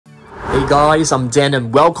Hey guys, I'm Dan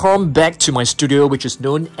and welcome back to my studio, which is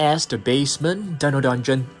known as the Basement Dino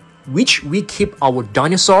Dungeon, which we keep our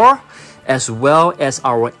dinosaur as well as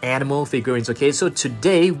our animal figurines. Okay, so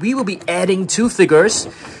today we will be adding two figures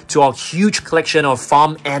to our huge collection of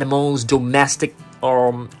farm animals, domestic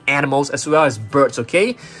animals, as well as birds.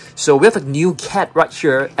 Okay, so we have a new cat right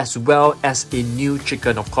here as well as a new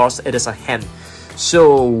chicken. Of course, it is a hen.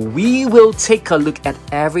 So we will take a look at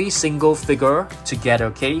every single figure together.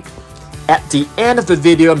 Okay, at the end of the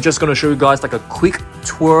video, I'm just going to show you guys like a quick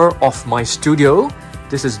tour of my studio.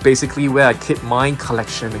 This is basically where I keep my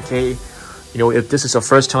collection. Okay, you know, if this is your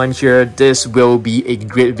first time here, this will be a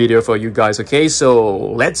great video for you guys. Okay, so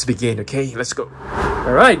let's begin. Okay, let's go.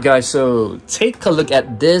 All right guys, so take a look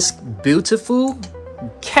at this beautiful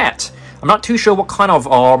cat. I'm not too sure what kind of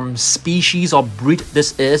species or breed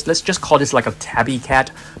this is. Let's just call this like a tabby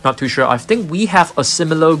cat. Not too sure. I think we have a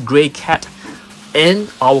similar gray cat in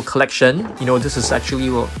our collection. You know, this is actually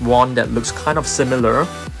one that looks kind of similar,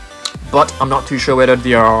 but I'm not too sure whether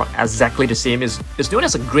they are exactly the same. It's known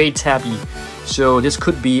as a gray tabby, so this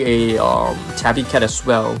could be a tabby cat as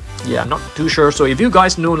well. Yeah, I'm not too sure. So if you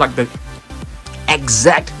guys know like the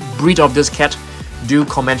exact breed of this cat, do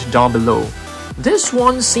comment down below. This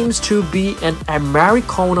one seems to be an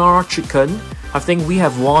Americana chicken. I think we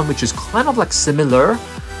have one which is kind of like similar.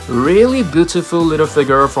 Really beautiful little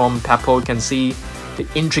figure from Peppo. You can see the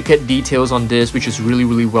intricate details on this, which is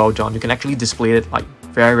really well done. You can actually display it like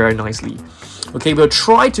very nicely. Okay, we'll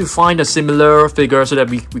try to find a similar figure so that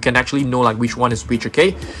we can actually know like which one is which.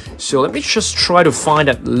 Okay, so let me just try to find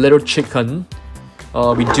that little chicken.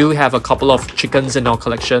 We do have a couple of chickens in our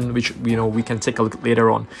collection, which we can take a look later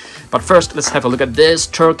on. But first, let's have a look at this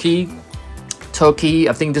turkey.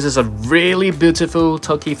 I think this is a really beautiful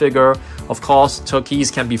turkey figure. Of course, turkeys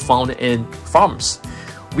can be found in farms.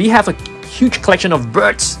 We have a huge collection of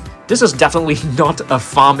birds. This is definitely not a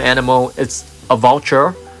farm animal. It's a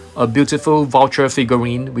vulture, a beautiful vulture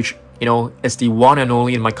figurine, which is the one and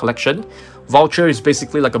only in my collection. Vulture is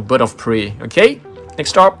basically like a bird of prey. Okay,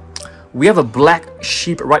 next up, we have a black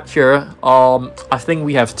sheep right here. I think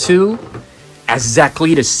we have two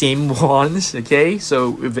exactly the same ones. Okay,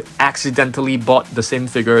 so we've accidentally bought the same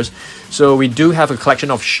figures. So we do have a collection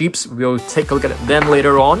of sheeps. We'll take a look at them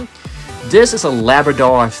later on. This is a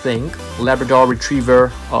Labrador, I think. Labrador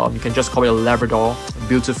Retriever. You can just call it a Labrador.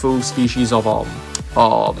 Beautiful species of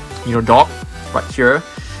dog right here.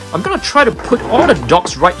 I'm gonna try to put all the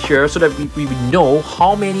dogs right here so that we know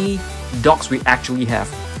how many dogs we actually have.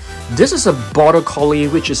 This is a Border Collie,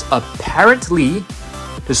 which is apparently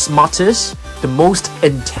the smartest, the most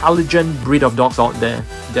intelligent breed of dogs out there.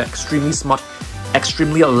 They're extremely smart,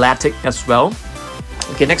 extremely athletic as well.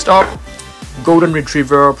 Okay, next up, Golden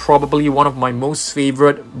Retriever, probably one of my most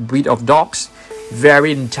favorite breed of dogs.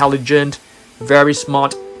 Very intelligent, very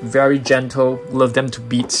smart, very gentle. Love them to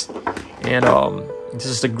bits. And this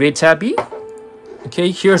is the Great Tabby.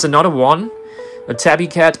 Okay, here's another one, a tabby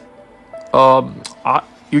cat.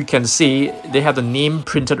 You can see they have the name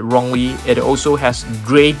printed wrongly. It also has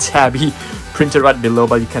Grey Tabby printed right below,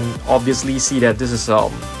 but you can obviously see that this is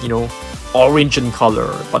orange in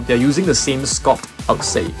color, but they're using the same sculpt, I would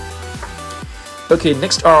say. Okay,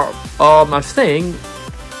 next are I think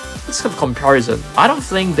let's have a comparison. I don't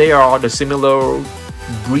think they are the similar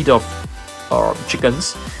breed of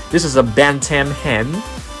chickens. This is a Bantam hen.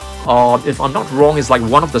 If I'm not wrong, it's like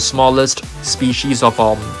one of the smallest species of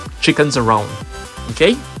chickens around.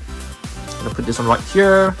 Okay, I'm gonna put this one right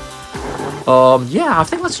here. Yeah, I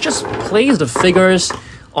think let's just place the figures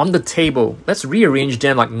on the table. Let's rearrange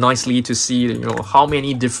them like nicely to see how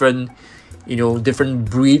many different different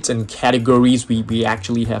breeds and categories we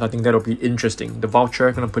actually have. I think that'll be interesting. The vulture,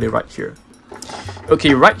 I'm gonna put it right here.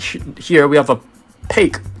 Okay, right here we have a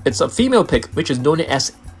pig. It's a female pig, which is known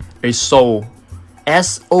as a sow.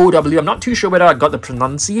 S-O-W. I'm not too sure whether I got the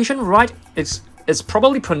pronunciation right. It's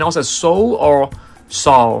probably pronounced as sow or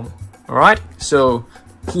sow. Alright, so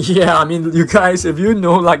yeah, I mean, you guys, if you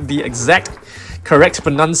know like the exact correct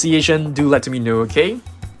pronunciation, do let me know.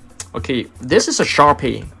 Okay, this is a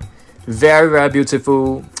Sharpei. Very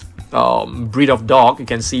beautiful breed of dog. You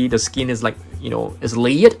can see the skin is like is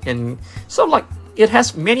layered, and so like it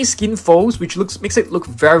has many skin folds, which makes it look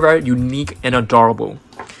very unique and adorable.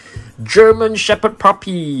 German Shepherd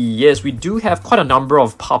puppy. Yes, we do have quite a number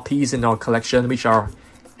of puppies in our collection, which are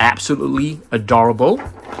absolutely adorable.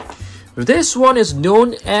 This one is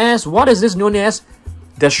known as, what is this known as?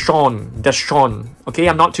 Dachshund. Okay,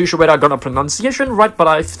 I'm not too sure whether I got a pronunciation right, but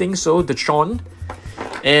I think so, Dachshund.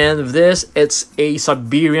 And this, it's a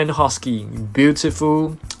Siberian Husky.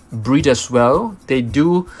 Beautiful breed as well. They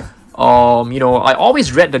do You know, I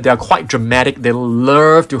always read that they're quite dramatic. They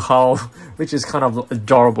love to howl, which is kind of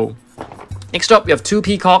adorable. Next up, we have two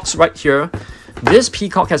peacocks right here. This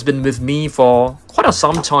peacock has been with me for quite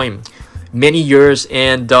some time, many years,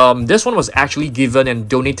 and this one was actually given and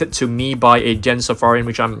donated to me by a Den Safarian,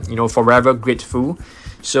 which I'm, you know, forever grateful.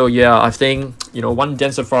 So yeah, I think, you know, one Den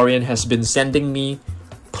Safarian has been sending me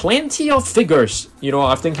plenty of figures. You know,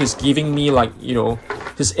 I think he's giving me, like, you know,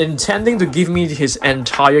 he's intending to give me his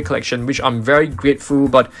entire collection, which I'm very grateful,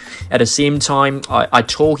 but at the same time, I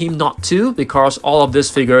told him not to, because all of these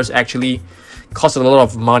figures actually cost a lot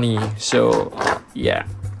of money. So yeah,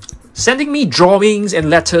 sending me drawings and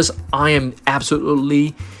letters, I am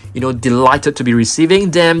absolutely, you know, delighted to be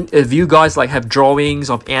receiving them. If you guys like have drawings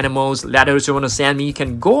of animals, letters you want to send me, you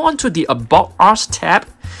can go on to the About Us tab.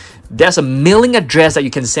 There's a mailing address that you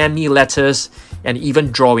can send me letters and even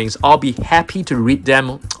drawings. I'll be happy to read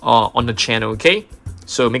them on the channel, okay?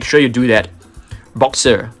 So make sure you do that.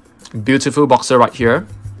 Boxer, beautiful boxer right here.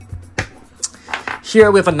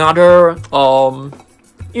 Here we have another,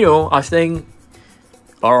 you know, I think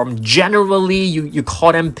generally you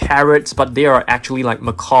call them parrots, but they are actually like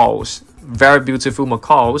macaws. Very beautiful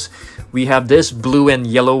macaws. We have this blue and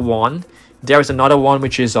yellow one. There is another one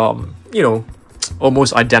which is you know,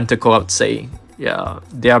 almost identical, I would say. Yeah,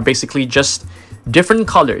 they are basically just different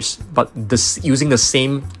colors, but using the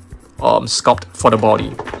same sculpt for the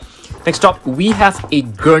body. Next up, we have a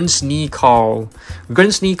Guernsey cow.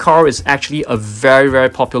 Guernsey cow is actually a very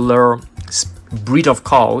popular breed of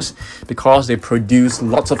cows because they produce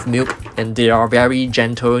lots of milk and they are very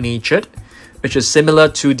gentle natured, which is similar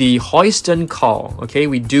to the Holstein cow. Okay,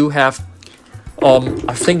 we do have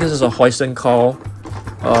I think this is a Holstein cow.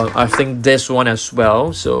 I think this one as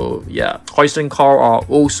well. So yeah, Holstein cow are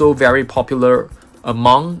also very popular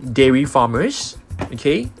among dairy farmers.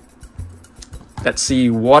 Okay, let's see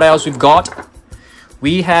what else we've got.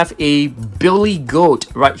 We have a billy goat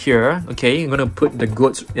right here. Okay, I'm gonna put the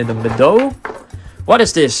goats in the middle. What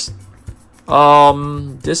is this?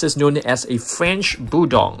 This is known as a French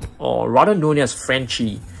bulldog, or rather known as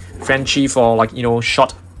Frenchie. Frenchie for, like, you know,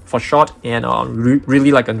 short, and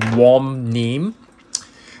really like a warm name.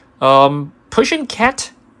 Persian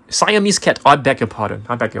cat, Siamese cat. I beg your pardon.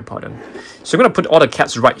 So I'm gonna put all the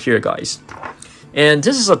cats right here, guys. And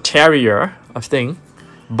this is a terrier, I think.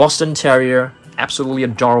 Boston Terrier, absolutely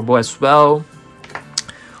adorable as well.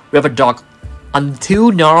 We have a dog.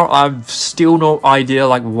 Until now, I've still no idea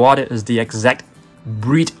like what is the exact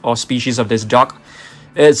breed or species of this dog.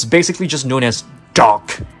 It's basically just known as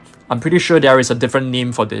dog. I'm pretty sure there is a different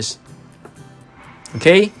name for this.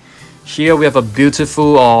 Okay, here we have a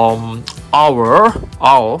beautiful owl.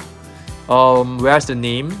 Where's the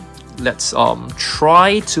name? Let's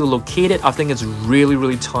try to locate it. I think it's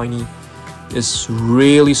really tiny. It's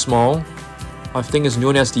really small. I think it's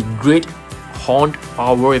known as the Great Horned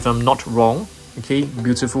Owl, if I'm not wrong. Okay,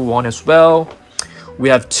 beautiful one as well. We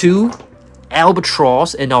have two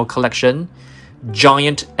albatross in our collection.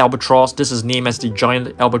 Giant albatross. This is named as the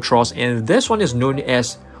giant albatross, and this one is known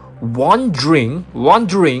as wandering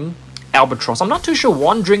albatross. I'm not too sure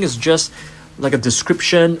wandering is just like a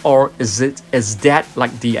description, or is that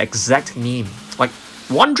like the exact name? Like,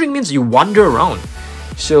 wandering means you wander around.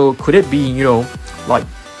 So could it be, you know, like,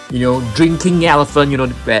 you know, drinking elephant, you know,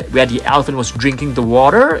 where the elephant was drinking the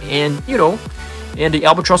water, and, you know, and the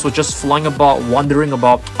albatross was just flying about, wandering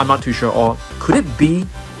about? I'm not too sure. Or could it be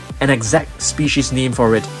an exact species name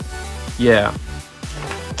for it? Yeah.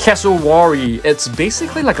 Cassowary. It's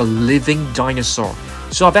basically like a living dinosaur.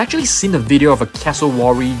 So I've actually seen a video of a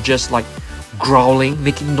cassowary just like growling,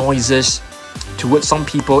 making noises towards some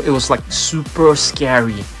people. It was like super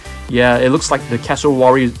scary. Yeah, it looks like the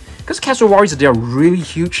cassowary, because cassowaries, they're really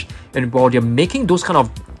huge, and while they're making those kind of,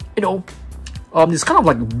 you know, this kind of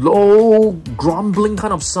like low grumbling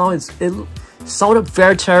kind of sound, it sounded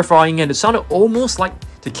very terrifying, and it sounded almost like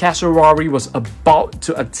the cassowary was about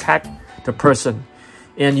to attack the person.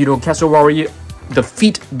 And, you know, cassowary, the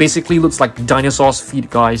feet basically looks like dinosaurs' feet,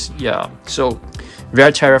 guys. Yeah, so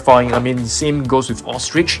very terrifying. I mean, same goes with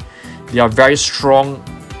ostrich. They are very strong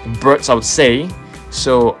birds, I would say.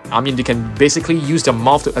 So, I mean, they can basically use their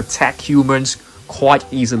mouth to attack humans quite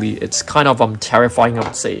easily. It's kind of terrifying, I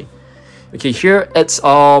would say. Okay, here it's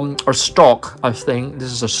a stork. I think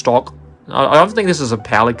this is a stork. I don't think this is a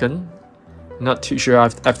pelican. Not too sure. I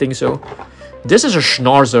think so. This is a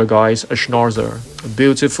schnauzer, guys. A schnauzer, a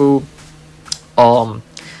beautiful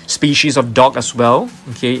species of dog as well.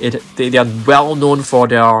 Okay, they are well known for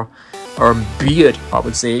their beard, I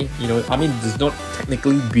would say. You know, I mean, it's not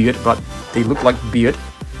technically beard, but they look like beard.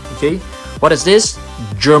 Okay, what is this?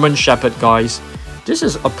 German Shepherd, guys. This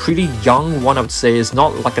is a pretty young one, I would say. It's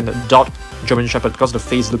not like an adult German Shepherd because the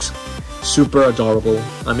face looks super adorable.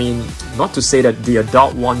 I mean, not to say that the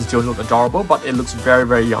adult ones don't look adorable, but it looks very,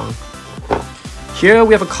 very young. Here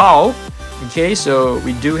we have a cow. Okay, so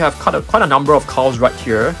we do have quite a number of cows right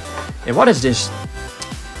here. And what is this?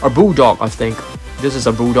 A bulldog, I think. This is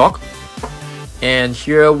a bulldog. And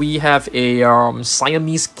here we have a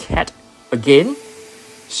Siamese cat again.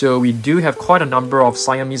 So we do have quite a number of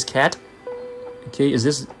Siamese cat. Okay, is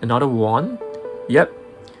this another one? Yep.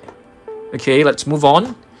 Okay, let's move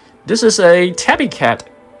on. This is a tabby cat,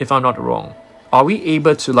 if I'm not wrong. Are we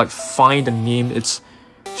able to like find the name? It's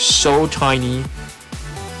so tiny.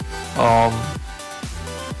 I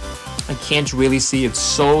can't really see. It's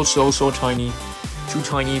so tiny. Too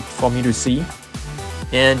tiny for me to see.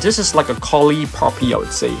 And this is like a collie puppy, I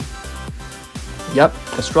would say. Yep,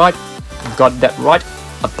 that's right. Got that right.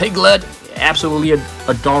 A piglet. Absolutely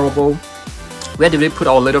adorable. Where did we put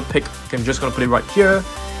our little pig? Okay, I'm just gonna put it right here.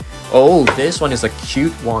 Oh, this one is a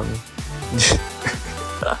cute one.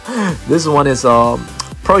 This one is a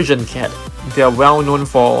Persian cat. They are well known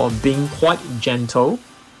for being quite gentle.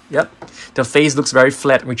 Yep, the face looks very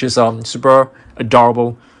flat, which is super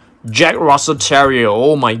adorable. Jack Russell Terrier.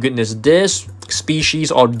 Oh my goodness, this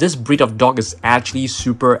species or this breed of dog is actually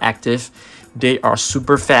super active. They are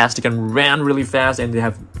super fast. They can run really fast, and they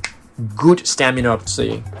have good stamina, I would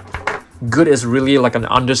say. Good is really like an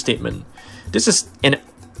understatement. This is an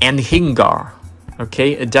Anhingar.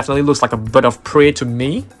 Okay, it definitely looks like a bird of prey to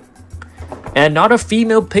me. Another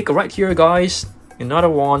female pig right here, guys. Another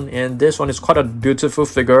one, and this one is quite a beautiful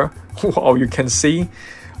figure. Wow, you can see.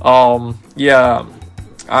 Yeah,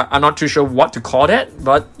 I'm not too sure what to call that,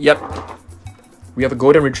 but yep. We have a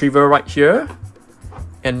golden retriever right here.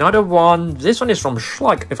 Another one. This one is from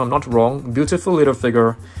Schleich, if I'm not wrong. Beautiful little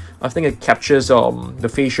figure. I think it captures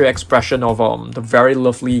the facial expression of the very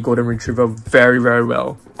lovely golden retriever very, very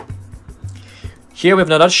well. Here we have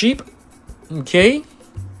another sheep. Okay,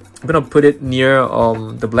 I'm gonna put it near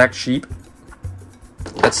the black sheep.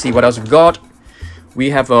 Let's see what else we've got.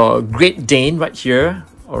 We have a Great Dane right here.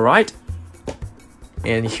 All right,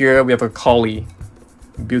 and here we have a collie.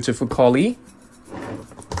 Beautiful collie.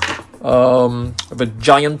 We have a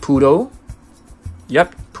giant poodle.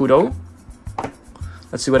 Yep, poodle.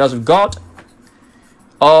 Let's see what else we've got.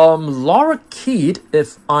 Lorikeet,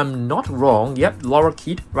 if I'm not wrong. Yep,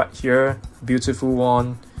 Lorikeet right here. Beautiful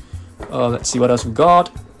one. Let's see what else we've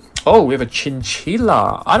got. Oh, we have a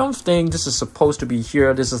chinchilla. I don't think this is supposed to be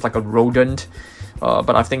here. This is like a rodent.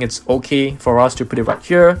 But I think it's okay for us to put it right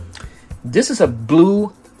here. This is a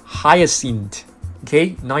blue hyacinth.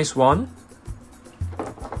 Okay, nice one.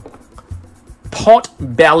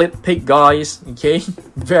 Pot-bellied pig, guys. Okay,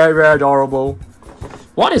 very, very adorable.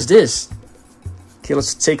 What is this? Okay,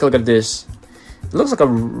 let's take a look at this. It looks like a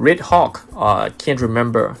red hawk. I can't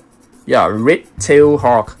remember. Yeah, red-tailed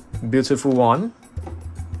hawk. Beautiful one.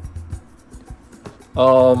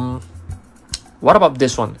 What about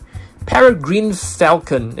this one? Peregrine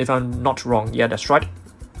falcon, if I'm not wrong. Yeah, that's right.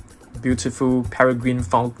 Beautiful peregrine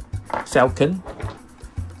falcon.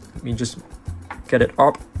 Let me just get it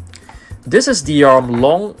up. This is the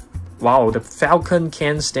long. Wow, the falcon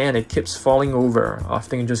can't stand. It keeps falling over. I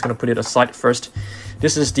think I'm just gonna put it aside first.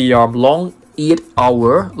 This is the long-eared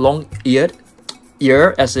owl. Long-eared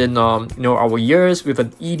ear, as in you know, our ears with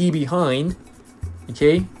an ed behind.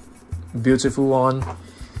 Okay, beautiful one.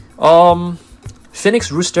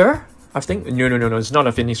 Phoenix rooster. I think no. It's not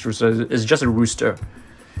a phoenix rooster. It's just a rooster.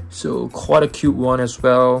 So quite a cute one as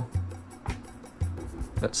well.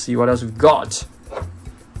 Let's see what else we've got.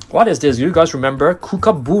 What is this? You guys remember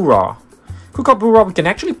Kookaburra? Kookaburra, we can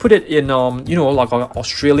actually put it in you know, like our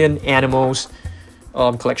Australian animals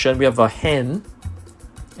collection. We have a hen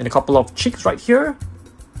and a couple of chicks right here.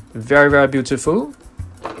 Very, very beautiful.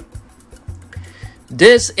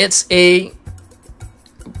 This is a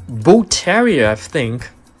bull terrier, I think.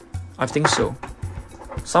 I think so.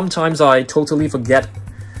 Sometimes I totally forget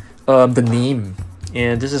the name.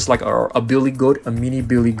 And this is like a billy goat, a mini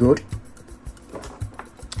billy goat.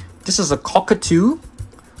 This is a cockatoo.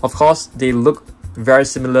 Of course, they look very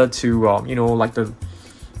similar to you know, like the,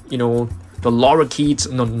 you know, the lorikeets.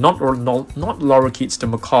 No, not lorikeets, the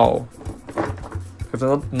macaw. We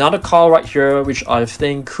have another cow right here, which I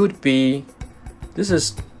think could be. This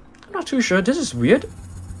is, I'm not too sure. This is weird.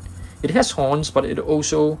 It has horns, but it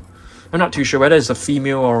also, I'm not too sure whether it's a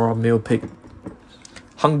female or a male pig.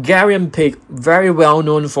 Hungarian pig, very well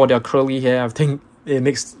known for their curly hair. I think it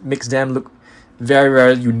makes them look very,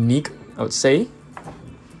 very unique, I would say.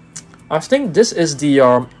 I think this is the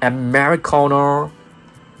Americana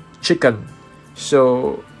chicken.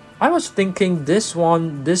 So I was thinking these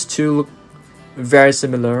two look very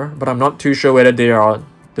similar, but I'm not too sure whether they are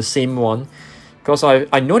the same one. Because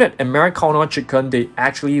I know that Americana chicken, they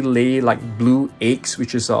actually lay like blue eggs,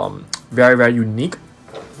 which is very, very unique.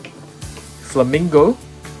 Flamingo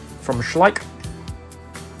from Schleich.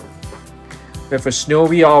 We have a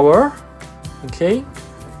snowy owl. Okay.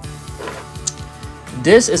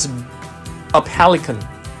 This is a pelican.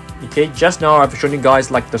 Okay, just now I've shown you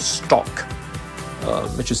guys like the stalk,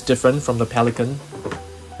 which is different from the pelican.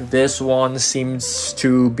 This one seems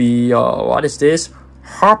to be what is this?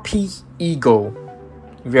 Harpy eagle.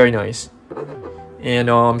 Very nice.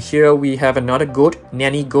 And here we have another goat,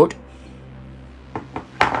 nanny goat.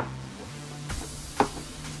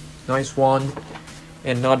 Nice one.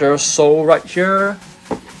 Another soul right here.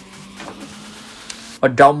 A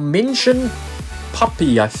Dalmatian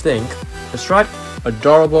puppy, I think. That's right.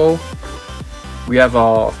 Adorable. We have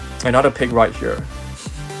another pig right here.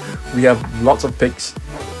 We have lots of pigs.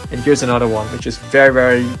 And here's another one, which is very,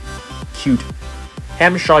 very cute.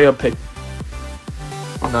 Hampshire pig.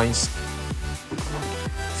 Nice.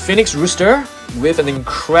 Phoenix rooster with an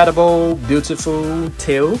incredible, beautiful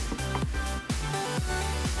tail.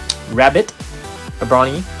 Rabbit. A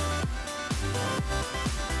brownie.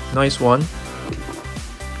 Nice one.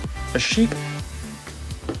 A sheep.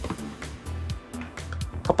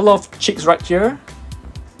 Couple of chicks right here.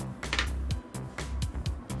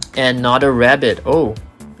 And another rabbit. Oh,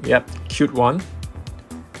 yep, cute one.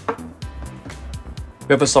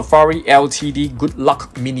 We have a Safari LTD Good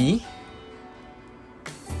Luck Mini.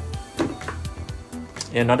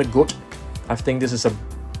 And another goat. I think this is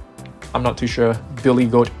I'm not too sure, Billy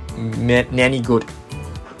goat, nanny goat.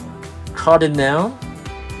 Cardinal.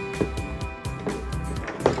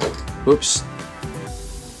 Oops.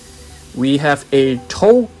 We have a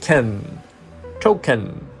token.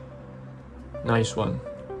 Nice one.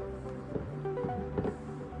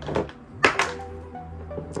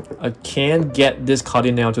 I can't get this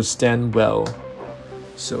cardinal to stand well.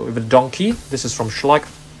 So we have a donkey. This is from Schleich.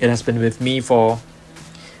 It has been with me for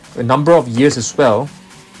a number of years as well.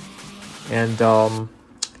 And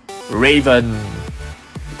raven.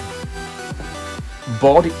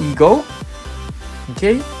 Bald eagle.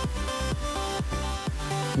 Okay.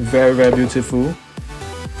 Very, very beautiful.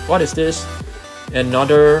 What is this?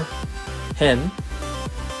 Another hen.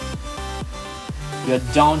 We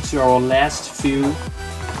are down to our last few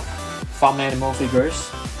farm animal figures.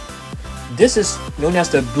 This is known as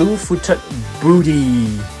the blue-footed broody.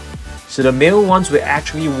 So the male ones will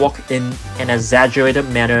actually walk in an exaggerated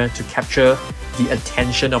manner to capture the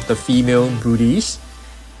attention of the female broodies.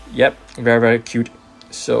 Yep, very, very cute.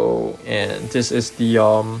 So, and this is the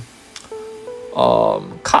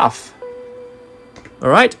calf.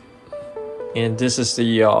 Alright. And this is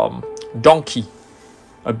the donkey.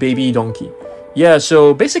 A baby donkey. Yeah,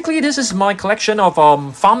 so basically this is my collection of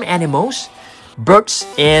farm animals, birds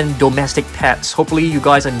and domestic pets. Hopefully you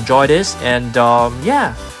guys enjoy this, and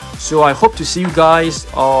yeah, so I hope to see you guys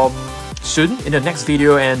soon in the next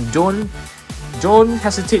video, and don't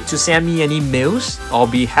hesitate to send me any mails. I'll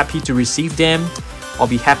be happy to receive them. I'll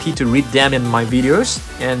be happy to read them in my videos.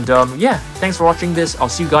 And yeah, thanks for watching this. I'll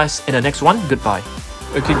see you guys in the next one. Goodbye.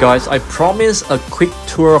 Okay guys, I promised a quick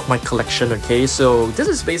tour of my collection, okay? So this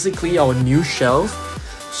is basically our new shelf.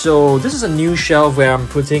 So this is a new shelf where I'm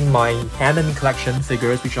putting my Hammond collection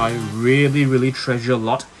figures, which I really treasure a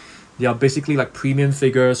lot. They are basically like premium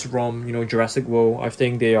figures from, you know, Jurassic World. I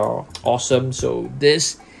think they are awesome. So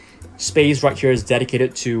this space right here is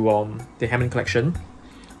dedicated to the Hammond collection.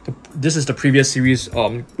 This is the previous series,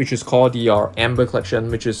 which is called the Amber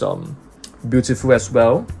collection, which is beautiful as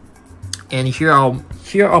well. And here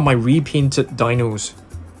are my repainted dinos.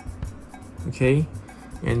 Okay,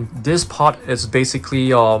 and this part is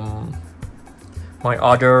basically my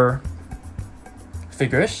other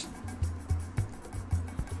figures.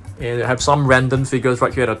 And I have some random figures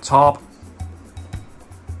right here at the top.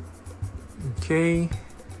 Okay,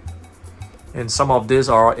 and some of these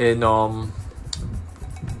are in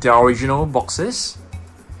the original boxes.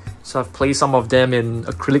 So I've placed some of them in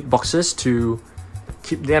acrylic boxes to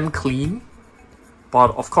keep them clean, but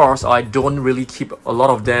of course I don't really keep a lot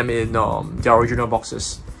of them in the original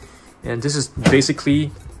boxes. And this is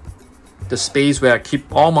basically the space where I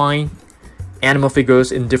keep all my animal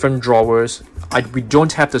figures in different drawers. We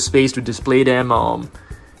don't have the space to display them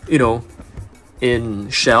you know, in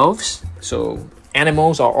shelves. So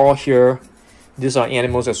animals are all here. These are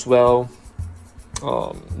animals as well.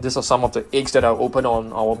 These are some of the eggs that I opened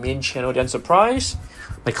on our main channel, then surprise.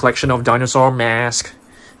 My collection of dinosaur masks.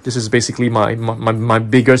 This is basically my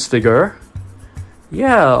biggest figure.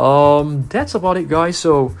 yeah, that's about it, guys.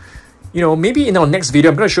 So, you know, maybe in our next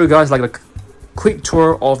video, I'm gonna show you guys like a quick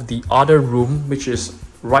tour of the other room, which is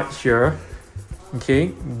right here.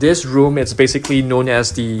 Okay, this room is basically known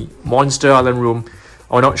as the Monster Island room.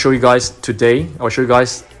 I will not show you guys today. I'll show you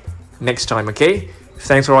guys next time. Okay,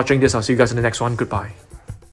 thanks for watching this. I'll see you guys in the next one. Goodbye.